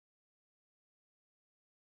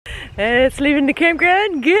It's leaving the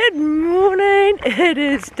campground. Good morning. It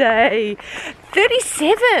is day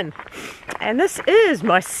 37 and this is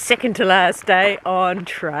my second to last day on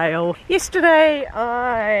trail. Yesterday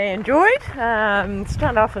I enjoyed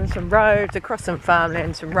started off on some roads, across some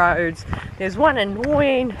farmland, some roads. There's one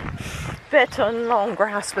annoying bit on long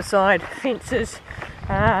grass beside fences,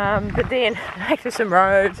 but then back to some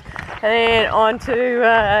roads and then on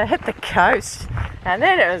to hit the coast, and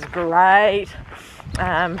then it was great.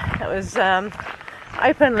 It was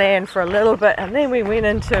open land for a little bit, and then we went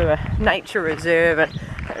into a nature reserve, and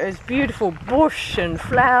it was beautiful bush and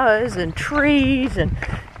flowers and trees and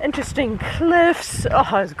interesting cliffs. Oh,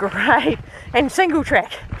 it was great. And single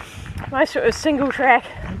track. Most of it was single track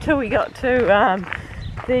until we got to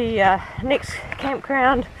the next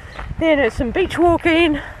campground. Then there's some beach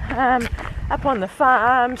walking up on the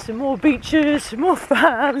farm, some more beaches, some more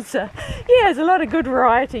farms. Yeah, there's a lot of good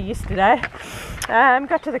variety yesterday.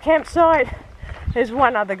 Got to the campsite. There's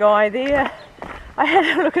one other guy there. I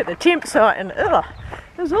had a look at the temp site and ugh,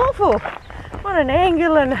 it was awful. What an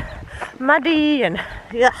angle and muddy and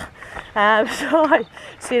yeah. So I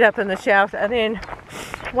set up in the shelter, and then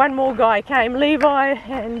one more guy came, Levi,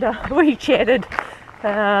 and we chatted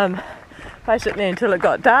basically until it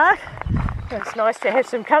got dark. It's nice to have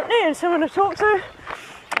some company and someone to talk to.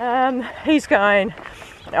 He's going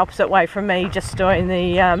the opposite way from me, just doing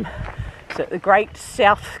the Great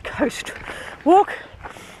South Coast Walk,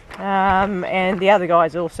 and the other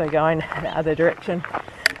guy's also going the other direction.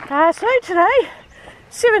 So today,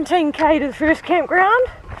 17k to the first campground.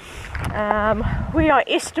 I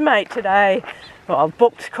estimate today, well, I've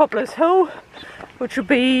booked Cobbler's Hill, which will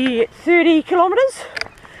be 30 kilometres.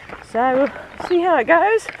 So we'll see how it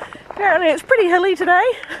goes. Apparently it's pretty hilly today,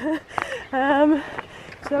 so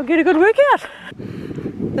I'll get a good workout.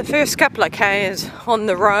 The first couple of k's on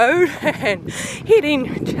the road and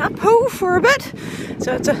heading uphill for a bit,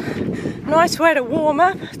 so it's a nice way to warm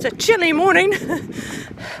up. It's a chilly morning,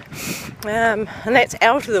 and that's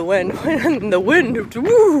out of the wind. And the wind,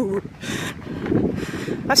 woo!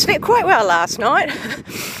 I slept quite well last night.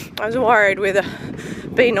 I was worried whether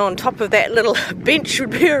being on top of that little bench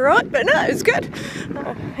would be alright, but no, it's good.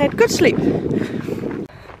 I had good sleep.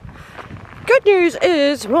 Good news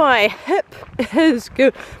is my hip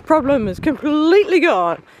problem is completely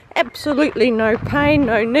gone. Absolutely no pain,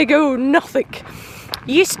 no niggle, nothing.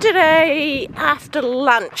 Yesterday after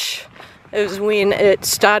lunch is when it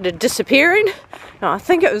started disappearing. I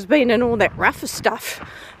think it was being in all that rougher stuff,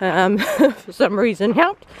 for some reason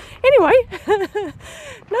helped. Anyway,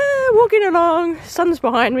 walking along, sun's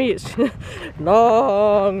behind me, it's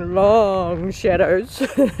long shadows.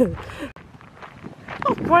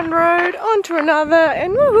 Off one road, onto another,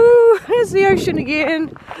 and woohoo, there's the ocean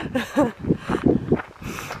again.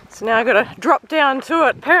 So now I've got to drop down to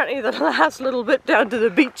it. Apparently the last little bit down to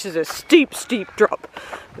the beach is a steep drop.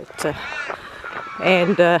 But,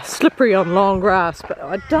 and slippery on long grass, but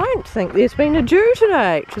I don't think there's been a dew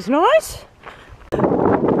today, which is nice.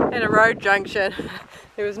 At a road junction,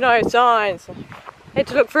 there was no signs. Had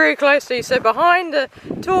to look very closely, so behind the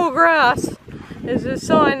tall grass is a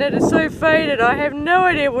sign that is so faded I have no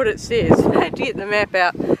idea what it says. I had to get the map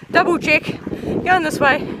out. Double check, going this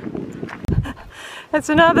way. It's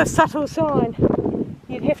another subtle sign.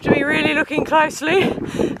 You'd have to be really looking closely.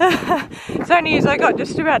 It's only as I got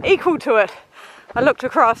just about equal to it, I looked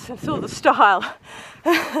across and saw the style.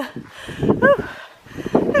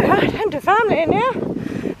 Alright, into farmland now.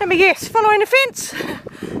 Let me guess, following the fence.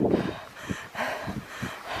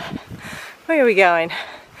 Where are we going?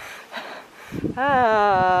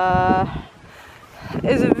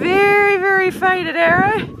 There's a very faded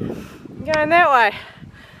arrow going that way,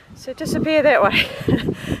 so disappear that way.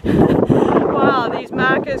 Wow, these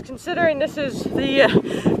markers, considering this is the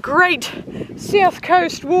Great South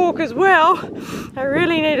Coast Walk as well, I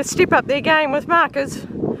really need to step up their game with markers.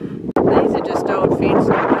 These are just old fence.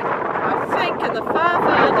 I think in the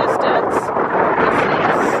far distance is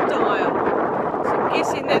their style, so I'm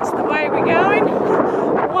guessing that's the way we're going.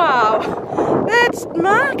 Wow, that's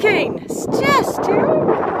marking. It's just terrible.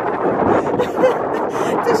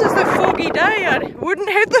 This is the foggy day. I wouldn't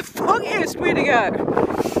have the foggiest where to go.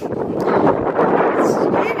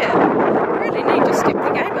 Yeah, really need to step the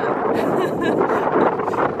game up.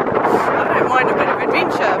 I don't mind a bit of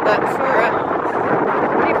adventure, but for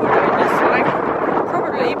people doing this, I'd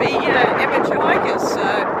probably be amateur hikers. So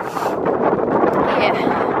yeah,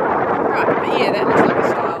 right. But yeah, that looks like a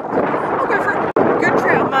style. I'll go for it. Good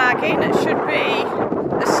trail marking. It should be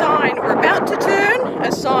a sign we're about to turn,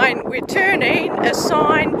 a sign we're turning, a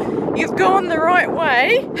sign you've gone the right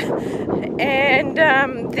way, and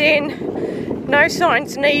then no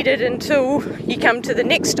signs needed until you come to the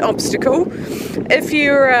next obstacle. If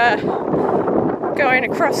you're going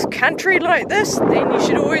across country like this, then you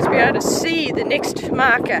should always be able to see the next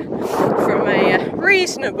marker from a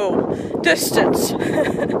reasonable distance.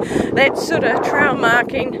 That's sort of trail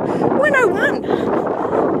marking 101.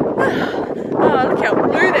 Oh, look how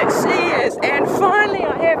blue that sea is, and finally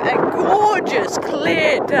I have a gorgeous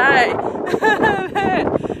clear day.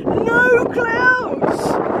 No clouds.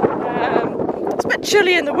 It's a bit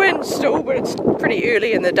chilly in the wind still, but it's pretty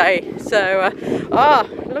early in the day, so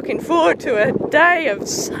looking forward to a day of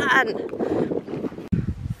sun. I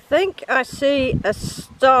think I see a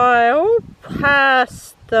stile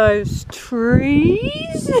past those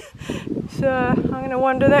trees, so I'm going to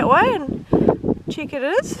wander that way and check it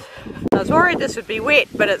is. I was worried this would be wet,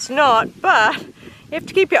 but it's not. But you have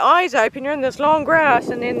to keep your eyes open. You're in this long grass,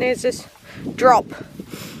 and then there's this drop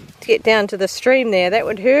to get down to the stream there. That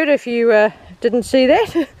would hurt if you didn't see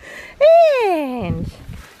that. And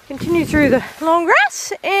continue through the long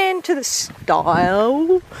grass and to the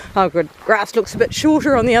stile. Oh good, grass looks a bit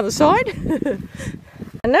shorter on the other side.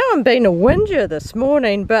 I know I'm being a whinger this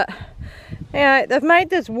morning, but they've made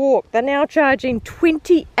this walk. They're now charging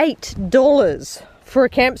 $28 for a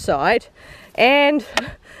campsite, and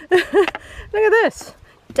look at this,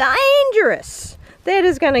 dangerous. That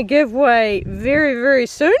is going to give way very, very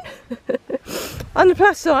soon. On the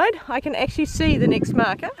plus side, I can actually see the next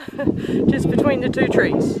marker just between the two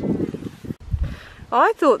trees.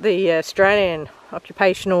 I thought the Australian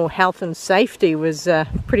Occupational Health and Safety was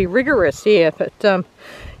pretty rigorous here, but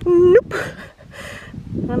nope.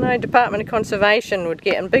 I know Department of Conservation would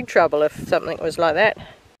get in big trouble if something was like that.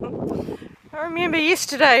 I remember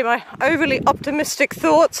yesterday my overly optimistic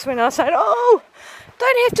thoughts when I said, oh,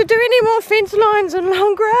 don't have to do any more fence lines and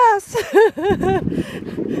long grass.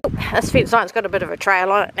 This fence line's got a bit of a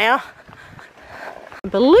trail on it now. I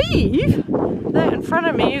believe that in front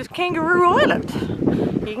of me is Kangaroo Island.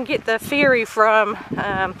 You can get the ferry from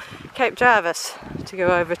Cape Jarvis to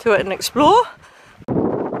go over to it and explore.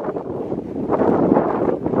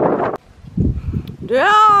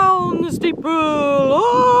 Down the steeple,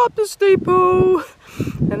 up the steeple,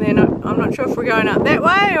 and then I'm not sure if we're going up that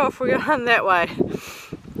way or if we're going that way.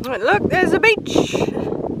 But look, there's a beach.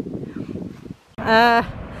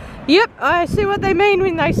 Yep, I see what they mean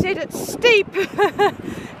when they said it's steep.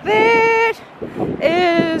 That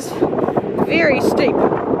is very steep.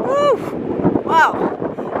 Woo! Wow.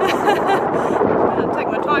 I'll take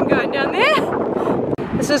my time going down there.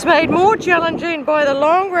 This is made more challenging by the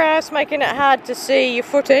long grass making it hard to see your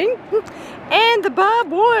footing, and the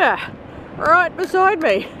barbed wire right beside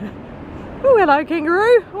me. Oh, hello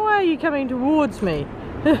kangaroo, why are you coming towards me?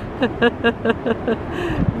 You'll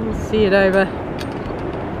see it over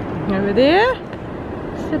there,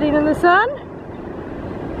 sitting in the sun.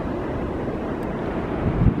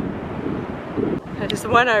 There's the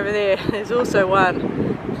one over there, there's also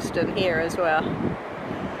one just in here as well.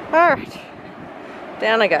 Alright.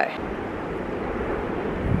 Down I go.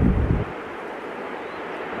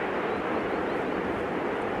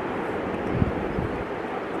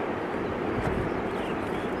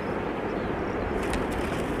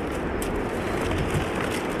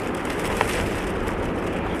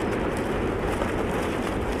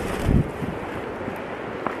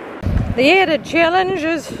 The added challenge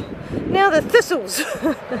is now the thistles.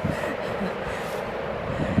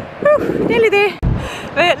 Whew, nearly there.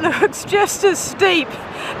 That looks just as steep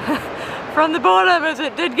from the bottom as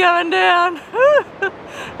it did going down.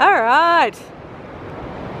 Alright,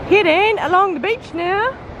 heading along the beach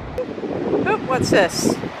now. Oh, what's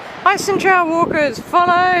this? Heysen Trail walkers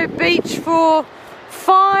follow beach for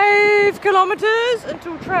 5 kilometres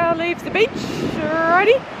until trail leaves the beach.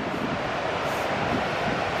 Alrighty.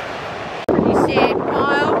 Pretty sad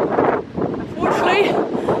pile. Unfortunately,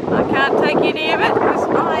 I can't take any of it because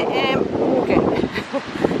I am walking.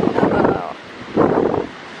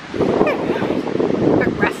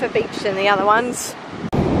 Beach than the other ones.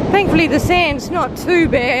 Thankfully the sand's not too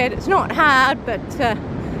bad. It's not hard, but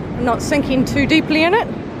I'm not sinking too deeply in it.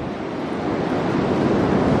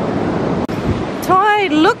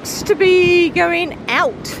 Tide looks to be going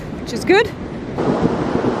out, which is good.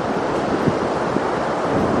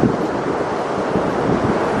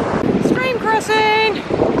 Stream crossing.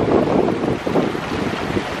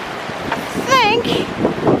 I think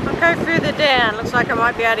I'll go further down. Looks like I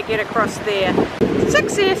might be able to get across there.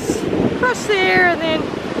 Success! Across there and then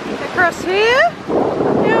across here.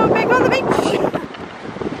 Now back on the beach.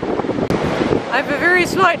 I have a very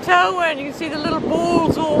slight tailwind. You can see the little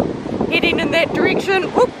balls all heading in that direction.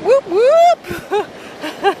 Whoop, whoop, whoop!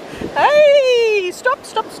 Hey! Stop,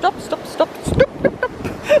 stop, stop, stop, stop, stop.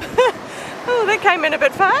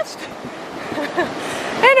 bit fast.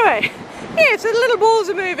 Anyway, yeah, so the little balls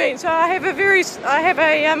are moving. So I have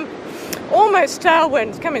a almost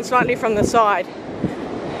tailwind coming slightly from the side.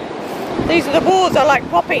 These are the balls I like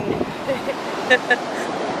popping.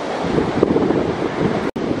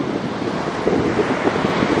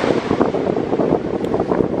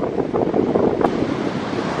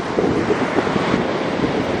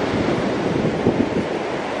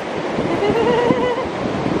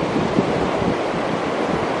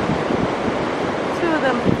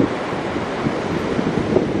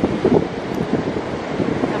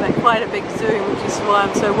 Quite a big zoom, which is why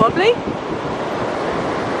I'm so wobbly.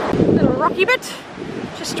 Little rocky bit,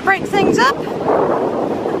 just to break things up.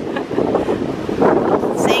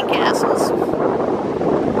 Sandcastles.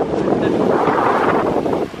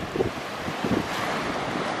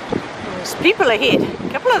 There's people ahead, a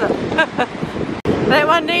couple of them. That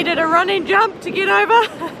one needed a running jump to get over.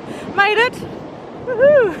 Made it.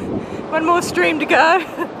 Woohoo! One more stream to go.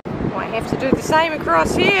 Might have to do the same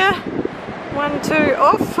across here. 1, 2,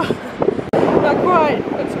 off. Not quite,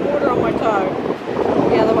 put some water on my toe.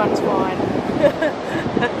 The other one's fine.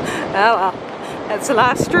 Oh well, that's the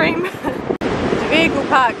last stream. There's a vehicle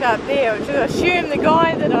parked up there, which I assume the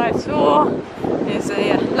guy that I saw. There's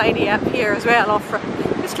a lady up here as well, off for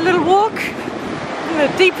just a little walk in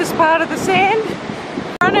the deepest part of the sand.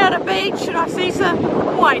 Run out of beach and I see some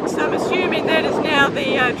white, so I'm assuming that is now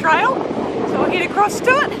the trail. So I'll head across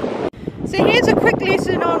to it. So here's a quick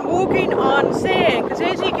lesson on walking on sand, because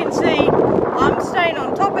as you can see, I'm staying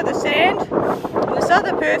on top of the sand, and this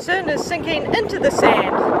other person is sinking into the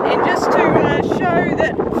sand. And just to show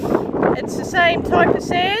that it's the same type of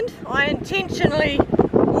sand, I intentionally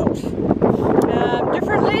walked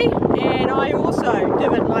differently, and I also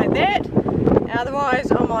do it like that, otherwise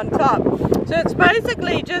I'm on top. So it's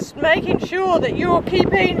basically just making sure that you're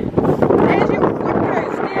keeping, as your foot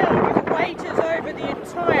goes down, your weight is over the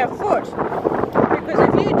entire foot, because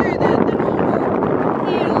if you do the normal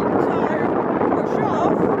heel toe push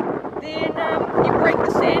off, then you break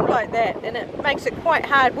the sand like that, and it makes it quite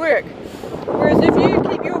hard work. Whereas if you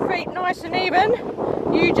keep your feet nice and even,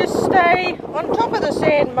 you just stay on top of the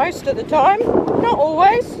sand most of the time, not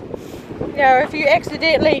always. You know, if you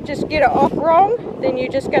accidentally just get it off wrong, then you're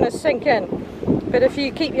just going to sink in. But if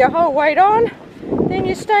you keep your whole weight on, then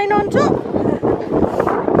you're staying on top.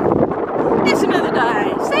 It's another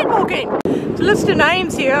day, sand walking. There's a list of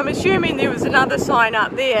names here. I'm assuming there was another sign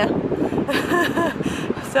up there.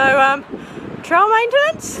 So, trail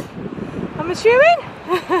maintenance, I'm assuming.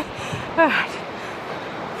 Alright.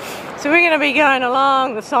 So we're going to be going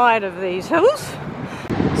along the side of these hills.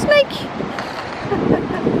 Snake!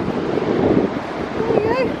 There you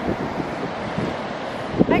go.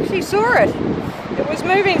 I actually saw it. It was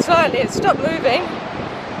moving slightly, it stopped moving.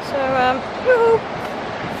 So, woohoo!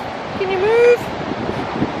 Can you move?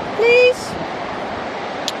 Please?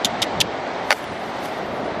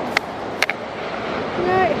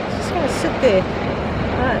 No, it's just going to sit there.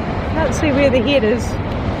 Can't see where the head is.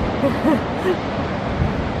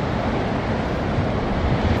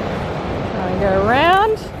 Go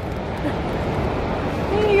around.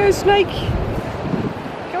 There you go, snake.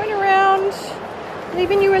 Going around,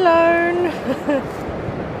 leaving you alone.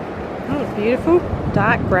 Oh, beautiful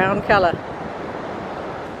dark brown colour.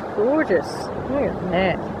 Gorgeous. Look at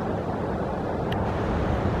that.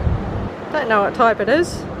 Don't know what type it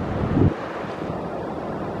is.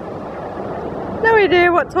 No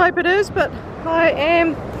idea what type it is, but I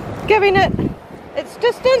am giving it its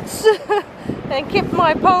distance and kept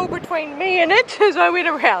my pole between me and it as I went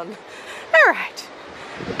around. Alright.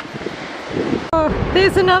 Oh,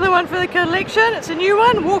 there's another one for the collection. It's a new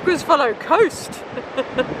one. Walkers follow coast.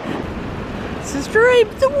 It's a stream.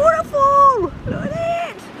 It's a waterfall. Look at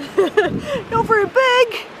that. Not very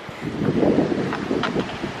big.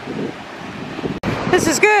 This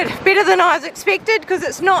is good. Better than I was expected because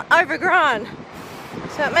it's not overgrown.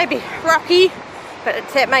 So it may be rocky, but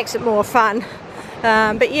that makes it more fun.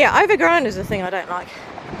 But yeah, overgrown is the thing I don't like.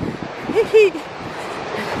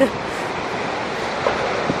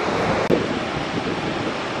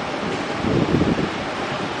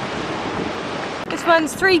 This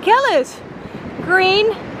one's 3 colours.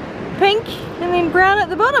 Green, pink, and then brown at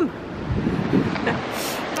the bottom.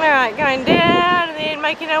 Alright, going down and then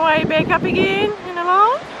making our way back up again and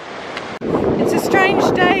along. It's a strange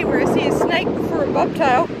day where I see a snake before a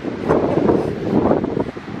bobtail.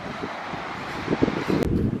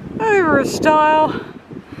 Over a stile,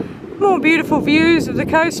 more beautiful views of the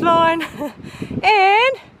coastline,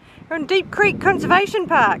 and we're in Deep Creek Conservation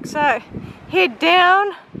Park, so head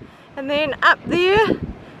down and then up there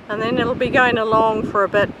and then it'll be going along for a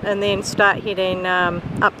bit and then start heading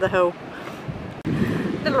up the hill.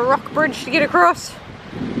 Little rock bridge to get across,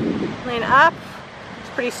 and then up. It's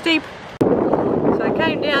pretty steep. So I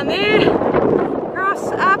came down there,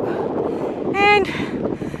 across, up, and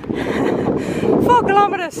 4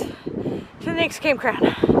 kilometres to the next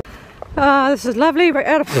campground. This is lovely. We're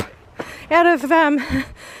out of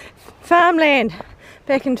farmland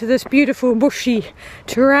back into this beautiful bushy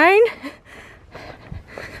terrain.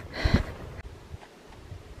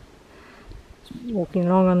 Walking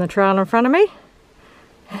along on the trail in front of me.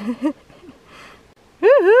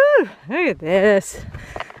 Woohoo! Look at this.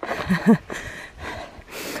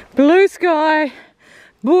 Blue sky,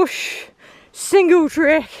 bush, single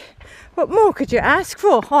track. What more could you ask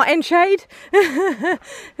for? Oh, and shade.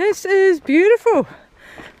 This is beautiful.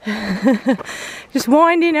 Just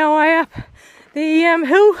winding our way up the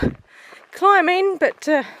hill, climbing, but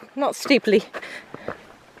not steeply.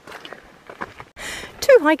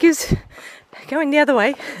 2 hikers going the other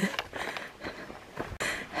way.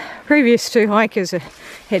 Previous 2 hikers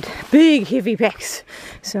had big heavy packs,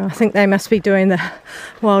 so I think they must be doing the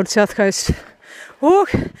wild south coast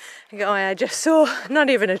walk. The guy I just saw, not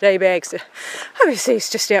even a day bag, so obviously he's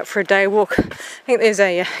just out for a day walk. I think there's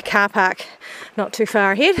a car park not too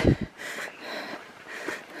far ahead.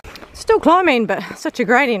 Still climbing, but such a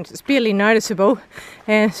gradient, it's barely noticeable.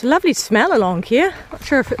 And it's a lovely smell along here. Not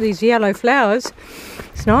sure if it's these yellow flowers.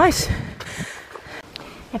 It's nice.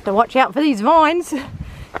 Have to watch out for these vines.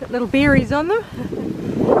 Got little berries on them.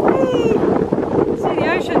 Hey, see the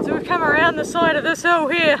ocean, so we've come around the side of this hill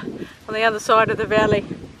here on the other side of the valley.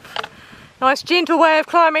 Nice gentle way of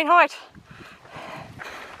climbing height.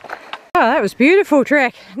 Oh, that was beautiful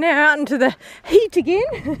track. Now out into the heat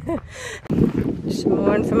again. Some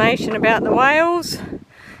more information about the whales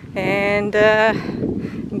and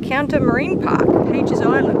Encounter Marine Park, Pages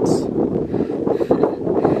Islands.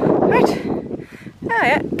 Right. Oh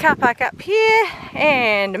yeah, car park up here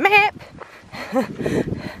and a map.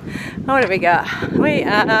 What do we got? We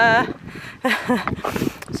are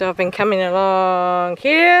so I've been coming along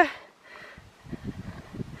here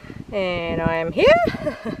and I am here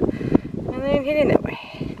and then heading that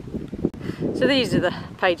way. So these are the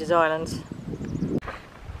Pages Islands.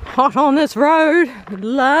 Hot on this road,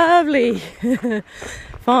 lovely.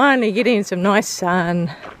 Finally getting some nice sun.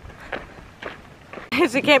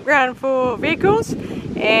 It's a campground for vehicles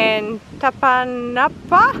and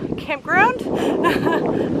Tapanapa campground.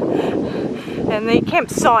 And the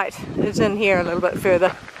campsite is in here a little bit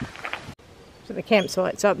further. So the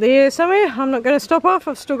campsite's up there somewhere. I'm not going to stop off,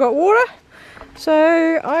 I've still got water. So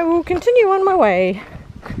I will continue on my way.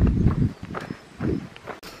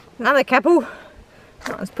 Another couple.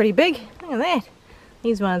 That one's pretty big. Look at that.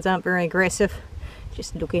 These ones aren't very aggressive.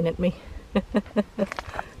 Just looking at me.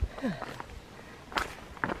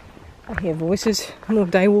 I hear voices, more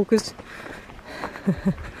day walkers.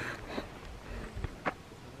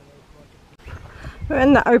 We're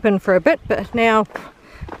in the open for a bit, but now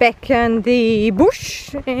back in the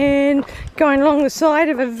bush and going along the side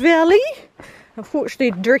of a valley. Unfortunately,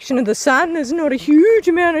 the direction of the sun, there's not a huge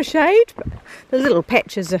amount of shade, but the little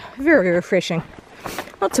patches are very refreshing.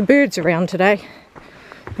 Lots of birds around today.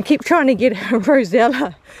 I keep trying to get a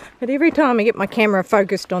rosella, but every time I get my camera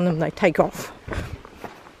focused on them, they take off.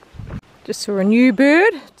 Just saw a new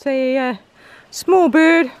bird. It's a small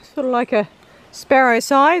bird, sort of like a sparrow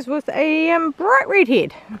size, with a bright red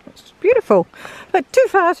head. It's beautiful, but too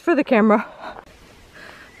fast for the camera.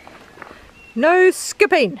 No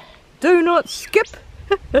skipping. Do not skip.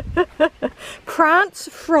 Prance,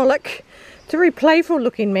 frolic. It's a very playful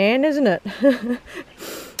looking man, isn't it?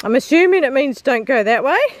 I'm assuming it means don't go that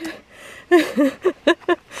way.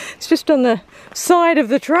 It's just on the side of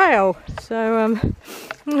the trail. So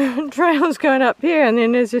trail's going up here and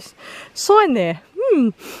then there's this sign there.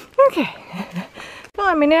 Okay.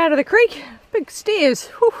 Climbing out of the creek. Big stairs.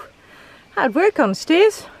 Whew. Hard work on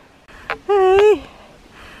stairs. Hey.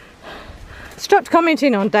 Stopped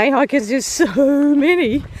commenting on day hikers, there's so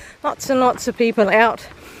many. Lots and lots of people out.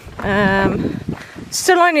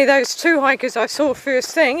 Still only those 2 hikers I saw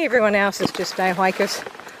first thing. Everyone else is just day hikers.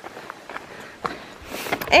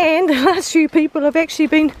 And the last few people have actually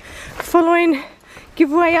been following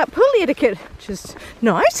giveaway uphill etiquette, which is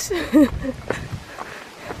nice.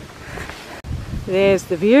 There's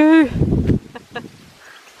the view.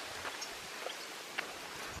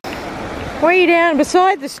 Way down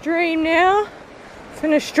beside the stream now.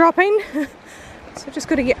 Finished dropping. So just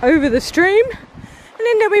got to get over the stream and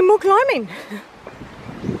then there'll be more climbing.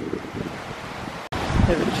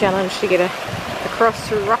 Bit of a challenge to get across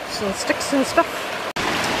through rocks and sticks and stuff.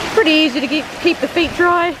 Pretty easy to keep the feet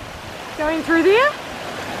dry. going through there.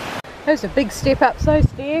 There's a big step up those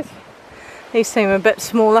stairs. These seem a bit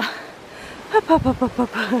smaller. Up, up, up, up,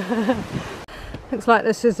 up. Looks like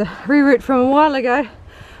this is a reroute from a while ago.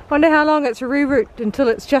 Wonder how long it's a reroute until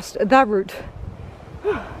it's just the route.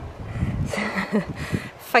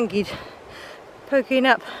 Funky poking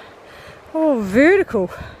up. Oh, vertical.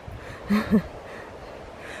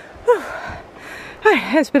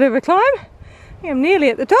 That's a bit of a climb. I'm nearly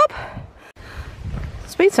at the top.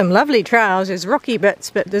 There's been some lovely trails. There's rocky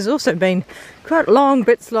bits, but there's also been quite long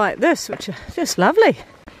bits like this, which are just lovely.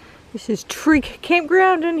 This is Trig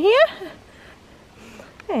Campground in here.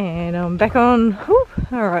 And I'm back on.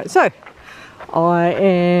 Alright, so I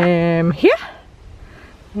am here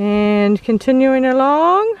and continuing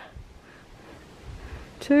along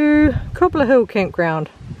to Cobbler Hill Campground.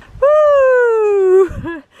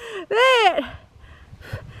 Woo! That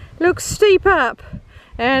looks steep up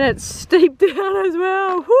and it's steep down as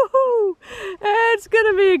well. Woohoo! It's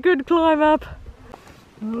gonna be a good climb up.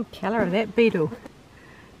 Oh, colour of that beetle.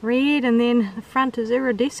 Red, and then the front is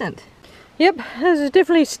iridescent. Yep, this is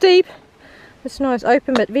definitely steep. It's nice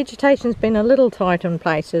open, but vegetation's been a little tight in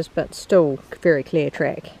places, but still very clear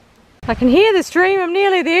track. I can hear the stream, I'm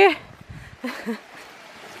nearly there.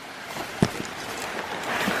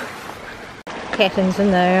 Cattins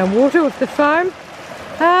in the water with the foam.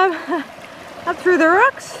 Up through the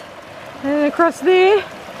rocks and across there,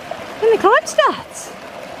 and the climb starts.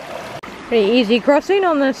 Pretty easy crossing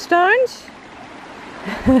on the stones.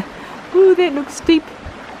 Ooh, that looks steep.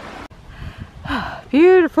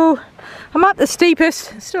 Beautiful. I'm up the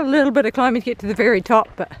steepest. Still a little bit of climbing to get to the very top,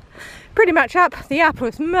 but pretty much up. The up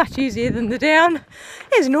was much easier than the down,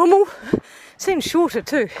 as normal. Seems shorter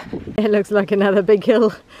too. It looks like another big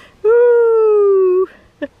hill. Woo!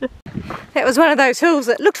 That was one of those hills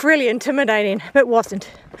that looked really intimidating, but wasn't.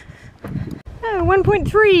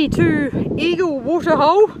 1.3 to Eagle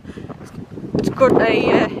Waterhole. It's got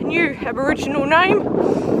a new Aboriginal name,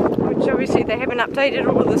 which obviously they haven't updated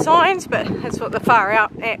all of the signs, but that's what the Far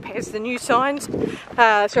Out app has, the new signs,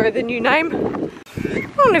 the new name.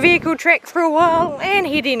 On the vehicle track for a while and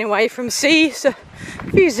heading away from sea, so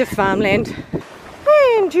views of farmland.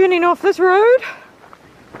 And turning off this road.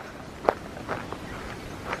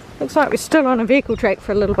 Looks like we're still on a vehicle track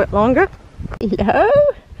for a little bit longer. Hello?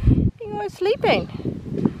 You guys sleeping?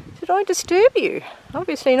 Did I disturb you?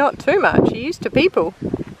 Obviously not too much, you're used to people.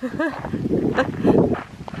 Oop,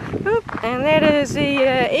 and that is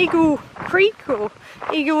the Eagle Creek or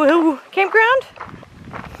Eagle Hill Campground.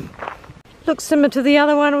 Looks similar to the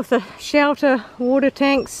other one with the shelter, water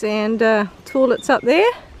tanks and toilets up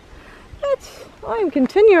there. But I'm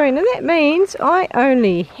continuing, and that means I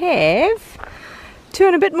only have 2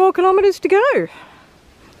 and a bit more kilometres to go.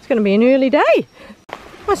 It's going to be an early day. I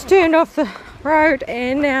just turned off the road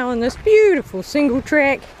and now on this beautiful single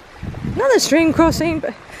track. Another stream crossing,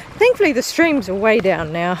 but thankfully the streams are way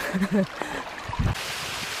down now.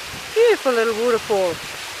 Beautiful little waterfall.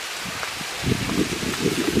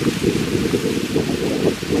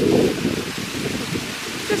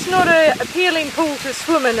 Just not an appealing pool to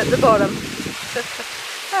swim in at the bottom.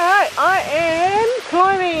 Alright, I am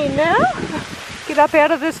climbing now. Get up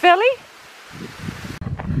out of this valley.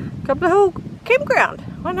 Cobbler Hill Campground,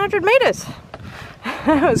 100 metres.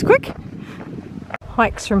 That was quick.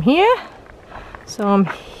 Hikes from here. So I'm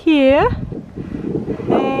here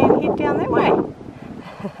and head down that way.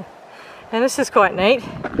 And this is quite neat.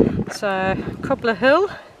 So Cobbler Hill,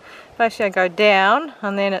 basically I go down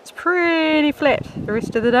and then it's pretty flat the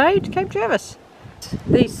rest of the day to Cape Jervis.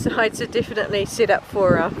 These sides are definitely set up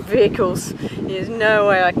for vehicles. There's no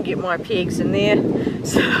way I can get my pegs in there.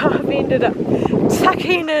 So I've ended up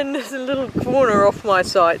tucking in this little corner off my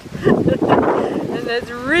side. And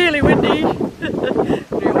it's really windy.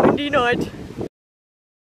 Very windy night.